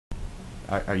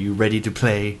Are you ready to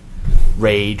play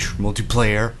Rage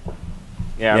multiplayer?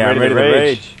 Yeah, I'm ready to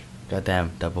rage.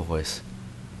 Goddamn, double voice.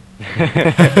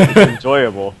 It's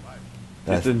enjoyable.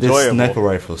 It's enjoyable. This sniper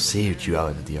rifle saved you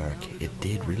out of the arcade. It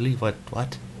did, really?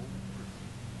 What?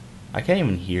 I can't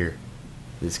even hear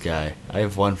this guy. I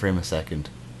have 1 frame a second.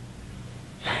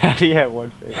 How do you have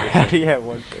 1 frame? How do you have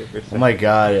 1 frame per second? Oh my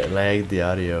god, it lagged the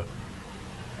audio.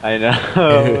 I know.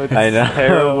 I know.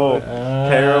 Terrible.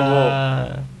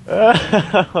 Terrible.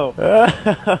 Oh.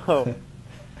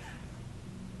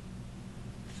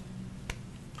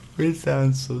 It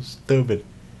sounds so stupid.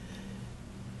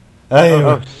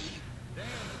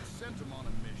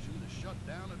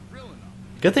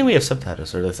 Good thing we have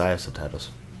subtitles, or at least I have subtitles.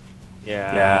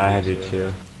 Yeah, I do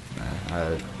too.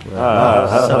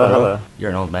 Hello.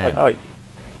 You're an old man. Oh,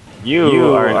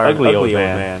 you are an ugly old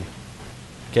man.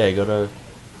 Okay, go to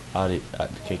audio.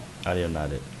 Okay, audio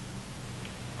not it.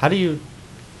 How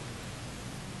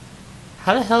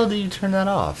the hell do you turn that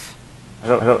off? I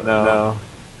don't know.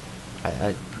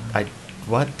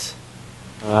 What?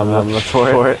 I'm looking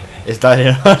for it. It's not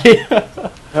in audio.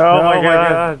 Oh my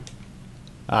god.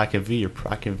 I can view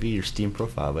your Steam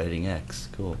profile by hitting X.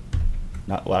 Cool.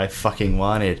 Not what I fucking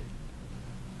wanted.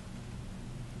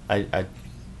 I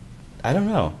don't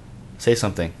know. Say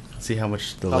something. See how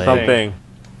much delay. Something.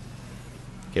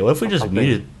 Okay, what if we just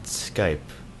muted Skype?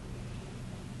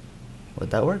 Would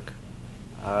that work?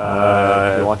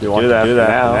 You want to do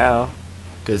that now?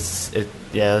 Cause let's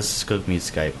just go mute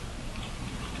Skype.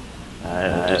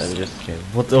 Just Okay.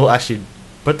 We'll actually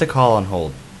put the call on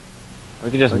hold.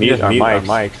 we can just mute our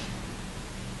mics.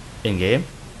 In game?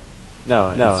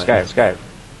 No, Skype.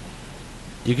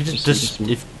 You could just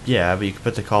but you could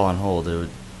put the call on hold. It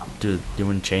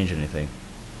wouldn't change anything.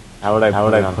 How would I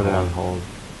put it on hold?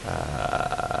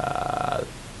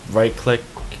 Right click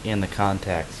in the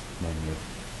contacts menu,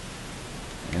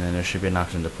 and then there should be an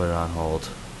option to put it on hold.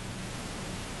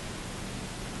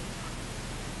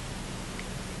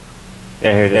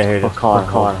 Yeah, here it is. Call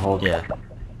on hold. Yeah,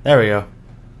 there we go.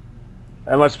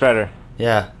 That much better.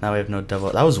 Yeah, now we have no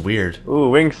double. That was weird. Ooh,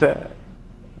 wing set.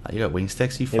 You got wing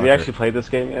sticks, you fucker. Have you actually played this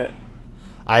game yet?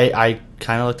 I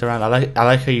kind of looked around. I like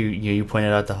how you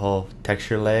pointed out the whole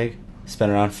texture lag. Spin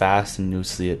around fast and you'll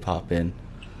see it pop in.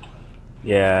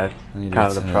 Yeah, kind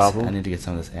of the problem. I need to get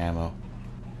some of this ammo.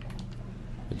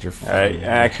 I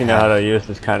actually know how to use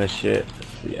this kind of shit.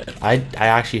 Yeah. I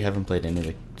actually haven't played any of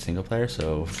the single player,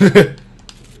 so oh,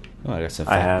 I got some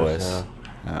fat boys. So.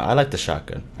 I like the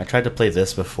shotgun. I tried to play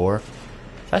this before.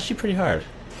 It's actually pretty hard.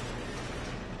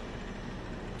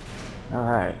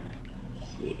 Alright.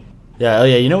 Yeah, oh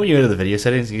yeah, you know when you go to the video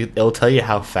settings, it'll tell you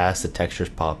how fast the textures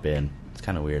pop in. It's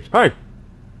kind of weird. Hey!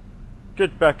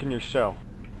 Get back in your shell.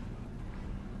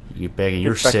 You begging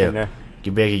your shell.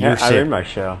 You begging your shell. I'm in my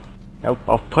shell.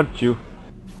 I'll punch you.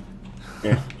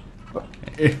 Yeah.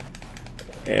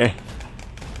 Yeah.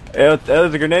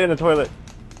 There's a grenade in the toilet.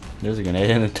 There's a grenade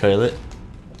in the toilet?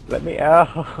 Let me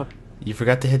out. You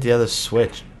forgot to hit the other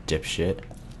switch, dipshit.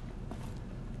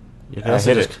 You I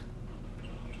hit it.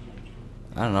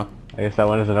 I don't know. I guess that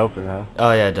one isn't open, huh?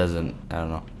 Oh yeah, it doesn't. I don't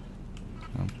know.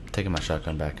 I'm taking my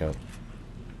shotgun back out.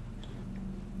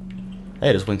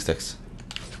 Hey, there's wing sticks.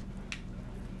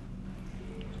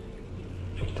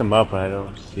 Picked them up, but I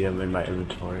don't see them in my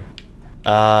inventory.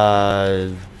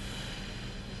 I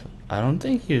don't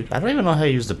even know how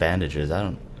you use the bandages.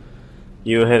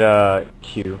 You hit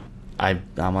Q. I'm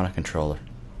on a controller.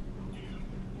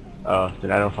 Oh,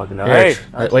 then I don't fucking know. Here,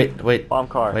 Hey! wait. Bomb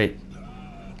car. Wait.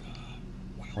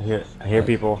 I hear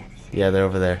people. Yeah, they're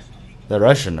over there. They're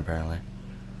Russian, apparently.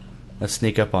 Let's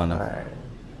sneak up on them. Alright.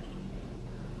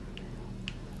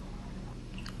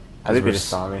 I think they just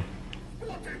saw me.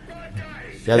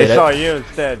 Yeah, they saw you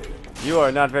instead. You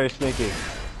are not very sneaky.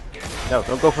 No,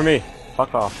 don't go for me.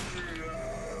 Fuck off.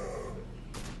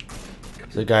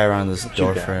 There's a guy around this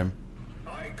door frame.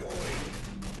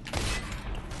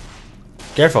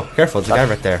 Careful, there's a guy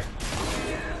right there.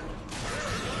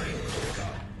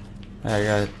 I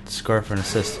got a score for an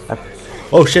assist.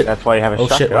 Oh shit! That's why you have a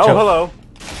shotgun. Shit, oh, hello!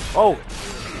 Oh!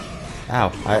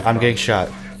 Ow, I'm getting shot.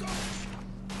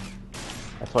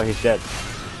 That's why he's dead.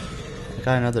 I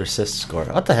got another assist score.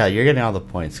 What the hell? You're getting all the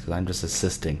points because I'm just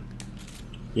assisting.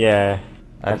 Yeah,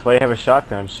 that's why you have a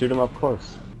shotgun. Shoot him up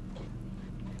close.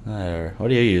 Whatever.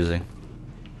 What are you using?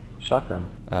 Shotgun.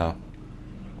 Oh.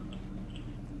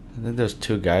 I think there's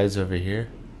 2 guys over here.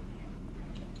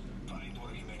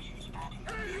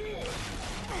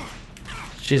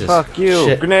 Jesus. Fuck you!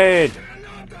 Shit. Grenade!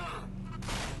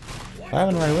 I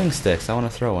have my wing sticks. I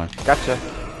want to throw one. Gotcha.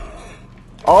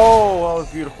 Oh, that was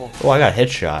beautiful. Oh, I got hit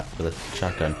shot with a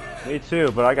shotgun. Me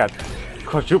too, but I got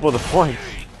quadruple the points.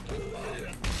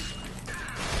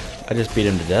 I just beat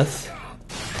him to death.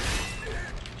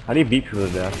 How do you beat people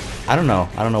to death? I don't know.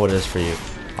 I don't know what it is for you.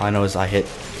 All I know is I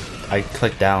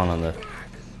click down on the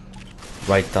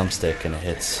right thumbstick and it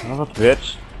hits. Oh,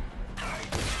 bitch.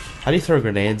 How do you throw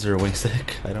grenades or a wing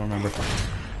stick? I don't remember.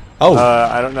 Oh!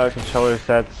 I don't know the controller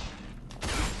sets.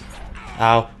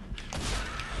 Ow.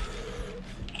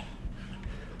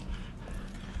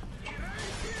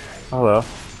 Hello.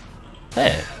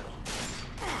 Hey.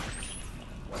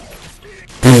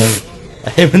 I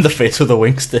hit him in the face with a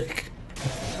wing stick.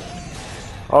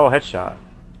 Oh, headshot.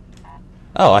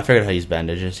 Oh, I figured how to use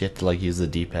bandages. You have to like use the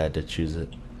D-pad to choose it.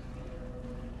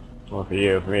 Well, for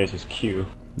you. For me, it's just Q.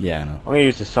 Yeah, I know. I'm gonna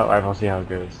use the assault rifle, see how it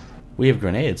goes. We have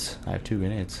grenades. I have 2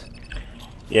 grenades.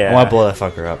 Yeah. I want to blow that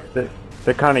fucker up.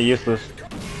 They're kind of useless.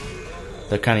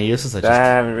 They're kind of useless. I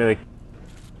haven't really.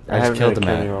 I just killed the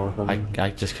man. I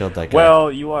just killed that guy.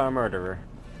 Well, you are a murderer.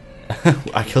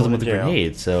 I killed him with a jail.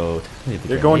 grenade, so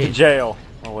You're going to jail.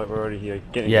 Oh wait, we're already here.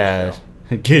 Get in your cell.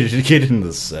 get in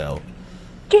the cell.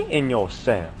 Get in your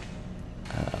cell.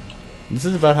 This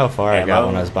is about how far I got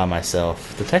when I was by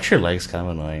myself. The texture leg's kind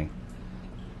of annoying.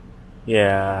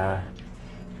 Yeah.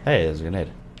 Hey, there's a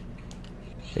grenade.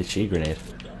 HE grenade.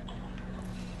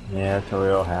 Yeah, that's what we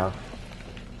all have.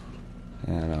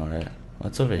 Yeah, I know, right?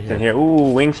 What's over It's here? in here.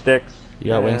 Ooh, wing sticks. You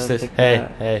got wing sticks?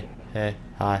 Hey,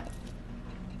 hi.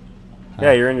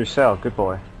 Yeah, you're in your cell. Good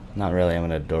boy. Not really, I'm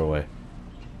in a doorway.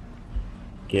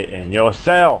 Get in your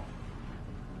cell.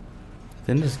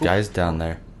 Then there's guys down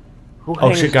there. Who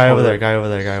Oh shit, guy over there, toilet? guy over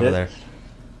there, guy over Shit. there.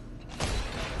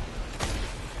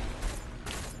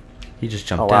 He just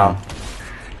jumped Oh, wow. down.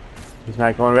 He's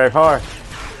not going very far.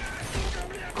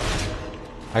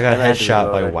 I got a I had to headshot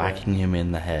go by right whacking him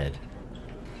in the head.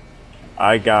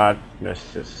 I got an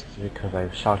assist because I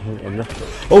shot him in the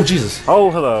foot. Oh Jesus! Oh,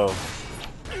 hello.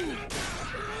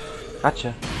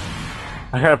 Gotcha.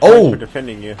 I got a point for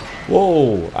defending you.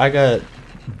 Whoa! I got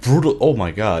brutal. Oh my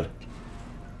god!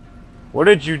 What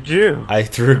did you do? I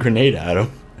threw a grenade at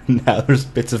him. Now there's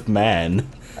bits of man.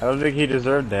 I don't think he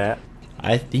deserved that.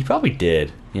 He probably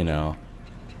did, you know.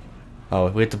 Oh,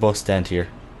 we have to both stand here.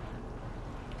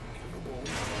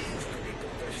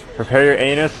 Prepare your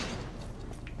anus.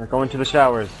 We're going to the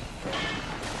showers.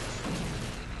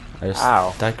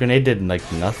 Ow. That grenade did like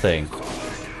nothing.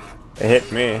 It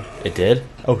hit me. It did?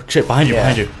 Oh shit, behind you, Yeah.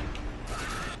 behind you.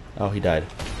 Oh, he died.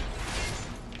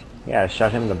 Yeah, I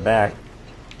shot him in the back.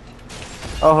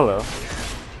 Oh, hello.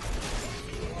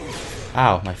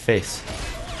 Ow, my face.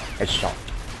 Headshot.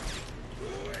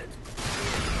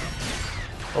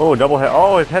 Oh, double head.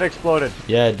 Oh, his head exploded.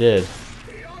 Yeah, it did.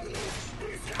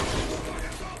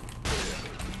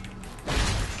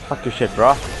 Fuck your shit,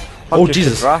 bro. Oh,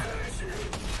 Jesus. Shit, bro.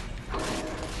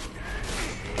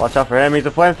 Watch out for him. He's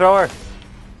a flamethrower.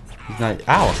 He's not.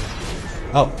 Ow!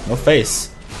 Oh, no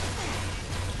face.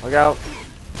 Look out.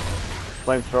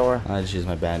 Flamethrower. I just use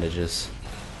my bandages.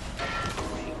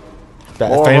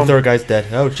 More of 'em. Flamethrower guy's dead.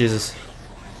 Oh, Jesus.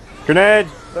 Grenade.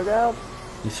 Look out.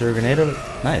 You threw a grenade over?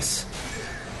 Nice.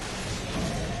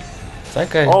 Is that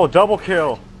guy? Oh, double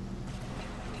kill.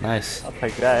 Nice. I'll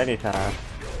take that anytime.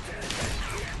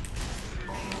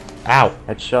 Ow!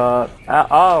 Headshot. Ow.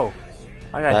 Oh.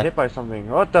 I got That- hit by something.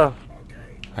 What the?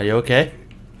 Are you okay?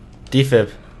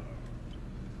 Defib.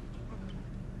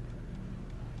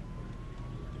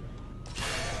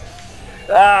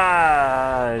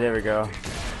 Ah, there we go.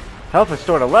 Health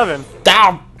restored 11.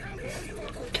 Down!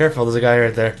 Careful, there's a guy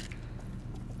right there.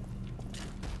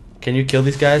 Can you kill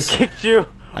these guys? Kicked you.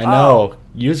 I know.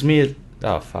 Use me as...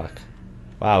 Oh, fuck.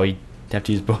 Wow, we have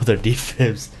to use both our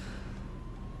defibs.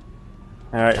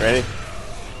 Alright, ready?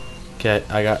 Okay,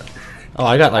 I got... Oh,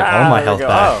 I got like all my there we health go.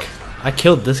 back. Oh. I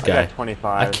killed this I guy. got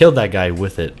 25. I killed that guy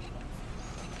with it.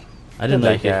 I didn't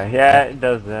know you that could... guy. Yeah, it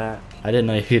does that. I didn't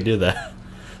know you could do that.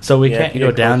 So we Yeah, can't if you go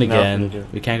get down close enough, again. you do.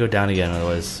 We can't go down again,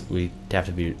 otherwise we have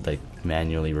to be like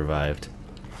manually revived.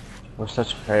 We're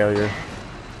such a failure.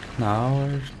 No,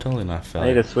 we're totally not I need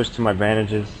failure. to switch to my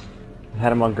bandages. I had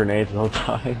them on grenades the whole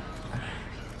time.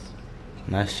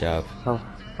 Nice job. Oh,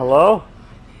 hello?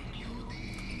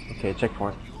 Okay,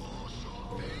 checkpoint.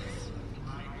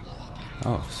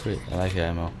 Oh, sweet. I like the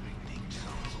ammo.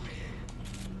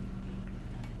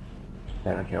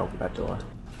 Yeah, I can't open that door.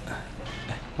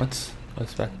 What's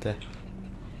back there?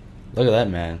 Look at that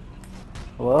man.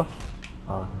 Hello?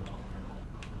 Oh.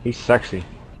 He's sexy.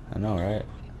 I know, right?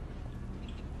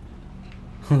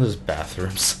 There's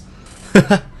bathrooms.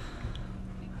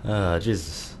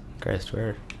 Jesus Christ,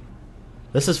 where?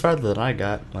 This is farther than I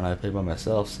got when I played by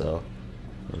myself, so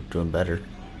we're doing better.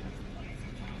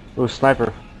 Ooh,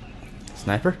 sniper.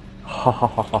 Sniper?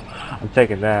 I'm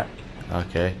taking that.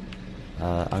 Okay.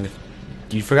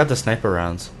 You forgot the sniper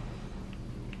rounds.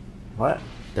 What?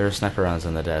 There were sniper rounds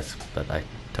on the desk, but I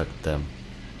took them.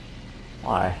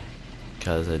 Why?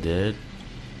 Because I did.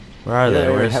 Where are they?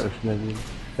 Where's...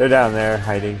 They're down there,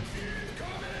 hiding.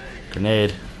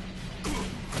 Grenade.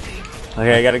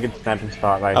 Okay, I got a good sniping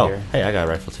spot right here. Hey, I got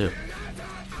a rifle too.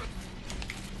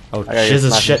 Oh, I got a good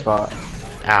sniping shit. Spot.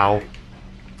 Ow.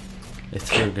 They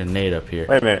threw a grenade up here.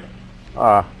 Wait a minute.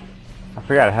 I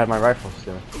forgot I had my rifle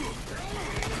still.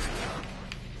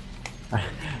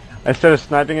 Instead of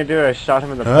sniping a dude, I shot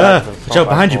him in the back. Watch out,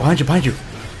 behind you.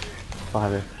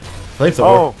 Behind me.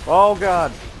 Flamethrower. Oh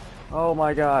god. Oh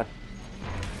my god.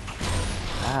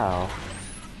 Ow.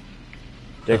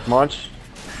 Dick munch?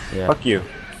 Yeah. Fuck you.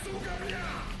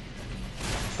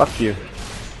 Fuck you.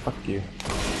 Fuck you.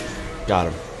 Got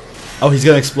him. Oh, he's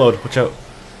gonna explode. Watch out.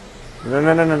 No.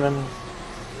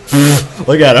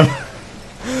 Look at him.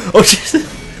 Oh, Jesus.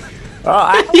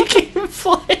 Oh, He came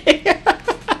flying.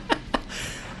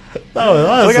 That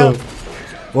was awesome.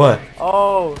 What?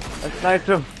 Oh, I sniped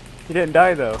him. He didn't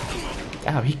die though.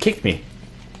 Ow, he kicked me.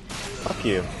 Fuck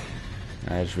you.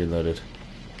 I just reloaded.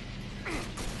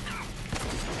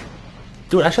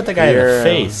 Dude, I shot that guy in the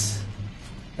face.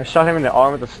 I shot him in the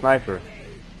arm with a sniper.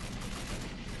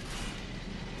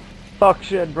 Fuck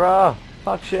shit, bro.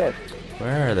 Fuck shit.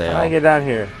 Where are they all? How do I get down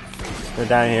here? They're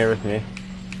down here with me.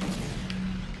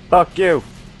 Fuck you.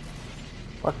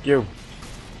 Fuck you.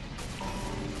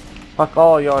 Fuck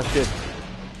all your shit.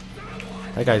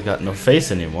 That guy's got no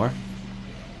face anymore.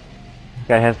 This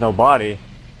guy has no body.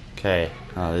 Okay.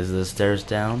 Oh, is the stairs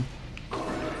down?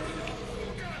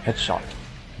 Headshot.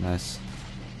 Nice.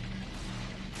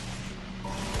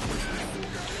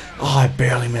 Oh, I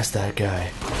barely missed that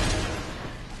guy.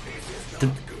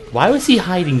 Why was he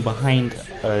hiding behind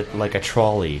like a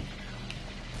trolley?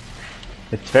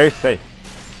 It's very safe.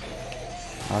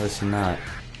 Obviously not.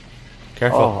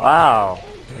 Careful. Oh, ow.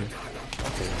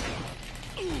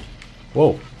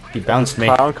 Whoa, he bounced me.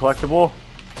 Clown collectible?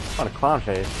 On a clown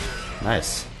face.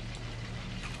 Nice.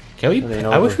 Can we?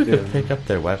 I wish we could pick up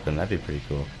their weapon. That'd be pretty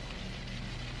cool.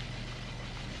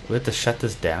 We have to shut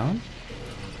this down?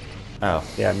 Oh.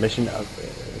 Yeah, mission up.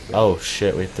 Oh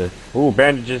shit, we have to... Ooh,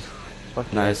 bandages.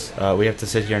 Fuck nice. We have to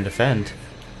sit here and defend.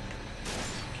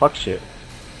 Fuck shit.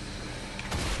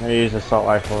 I'm gonna use an assault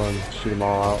rifle and shoot them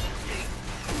all out.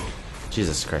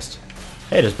 Jesus Christ.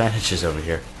 Hey, there's bandages over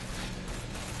here.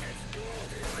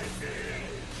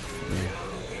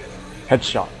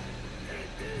 Headshot.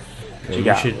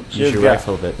 Yeah, you should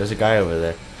rifle a bit. There's a guy over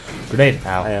there. Grenade.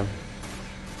 Ow. I am.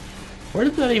 Where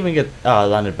did that even get... Oh, it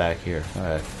landed back here.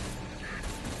 Alright.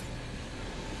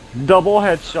 Double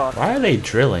headshot. Why are they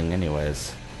drilling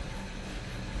anyways?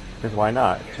 Because why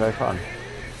not? It's very fun.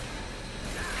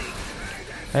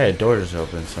 Hey, a door is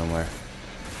open somewhere.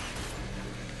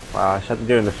 Wow, I shot the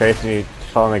dude in the face and he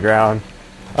fell on the ground.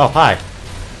 Oh, hi.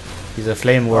 He's a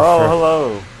flame warper. Oh,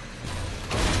 hello.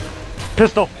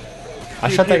 Pistol. I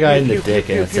shot that guy in the dick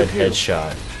and it said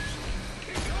headshot.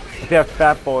 If you have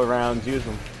fat boy rounds, use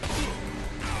them.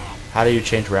 How do you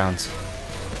change rounds?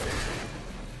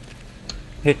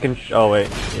 Hit control. Oh wait,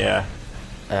 yeah.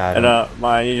 And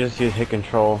mine, you just use hit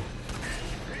control.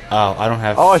 Oh, I don't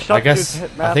have. Oh, I shot. I guess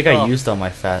I think I used all my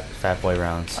fat boy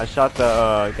rounds. I shot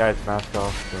the guy's mask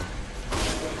off. So.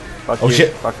 Fuck oh you.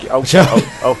 shit! Fuck you! Oh!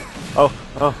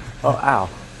 Ow!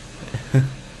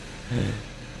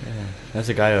 There's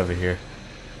a guy over here.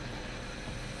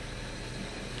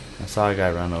 I saw a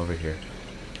guy run over here.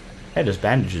 Hey, there's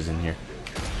bandages in here.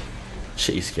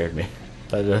 Shit, you scared me.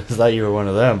 I thought you were one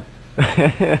of them.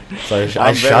 So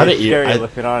I shot at you.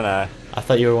 Looking, aren't I? I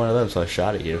thought you were one of them, so I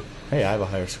shot at you. Hey, I have a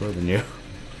higher score than you.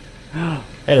 Hey,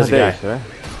 there's a guy. Sir.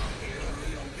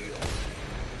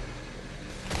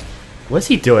 What's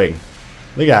he doing?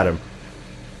 Look at him.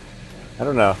 I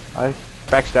don't know. I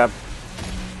backstab.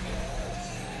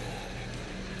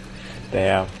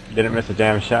 Damn. Didn't miss a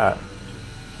damn shot.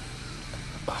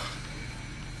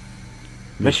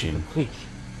 Mission complete.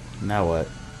 Now what?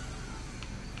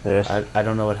 This. I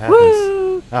don't know what happens.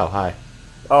 Woo! Oh, hi.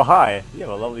 Oh, hi. You have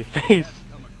a lovely face.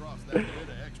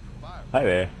 Hi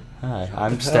there. Hi.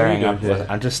 I'm staring up.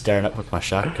 I'm just staring up with my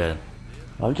shotgun.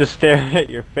 I'm just staring at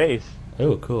your face.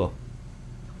 Oh, cool.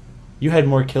 You had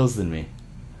more kills than me.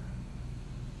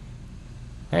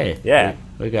 Hey. Yeah.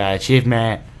 We got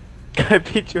achievement. I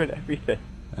beat you in everything.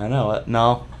 I know it.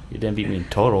 No, you didn't beat me in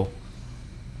total.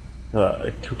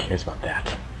 Who cares about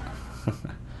that?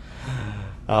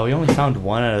 We only found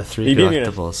 1 out of 3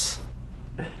 collectibles.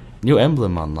 New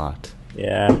emblem unlocked.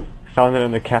 Yeah, found it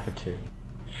in the cafeteria.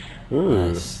 Ooh.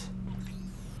 Nice.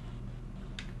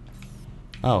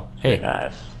 Oh, hey.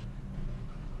 Nice.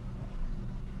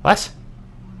 What?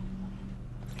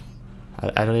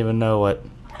 I don't even know what.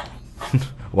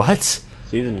 What?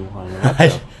 Season 1. What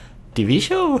the? TV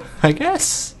show? I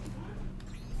guess.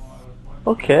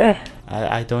 Okay.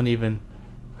 I don't even.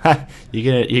 you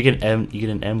get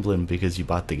an emblem because you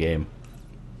bought the game.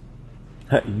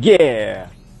 Yeah.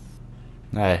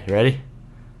 Alright, you ready?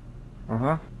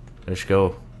 Uh-huh. Let's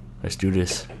go. Let's do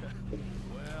this.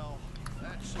 Well,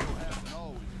 that show hasn't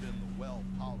always been the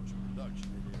well-polished production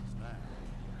it is now.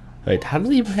 Wait, how do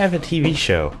they even have a TV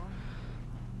show?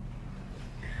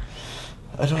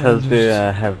 I don't Because they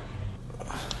understand.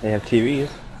 they have TVs.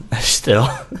 Still.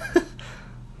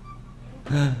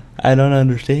 I don't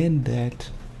understand that.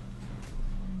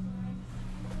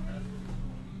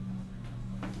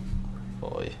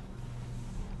 Boy.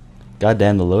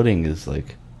 Goddamn, the loading is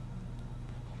like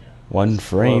 1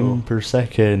 frame per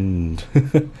second.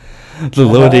 The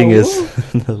loading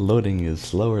is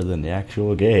slower than the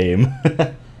actual game. Hey.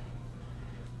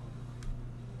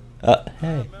 I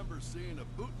remember seeing a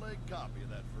bootleg copy of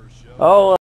that first show. Oh.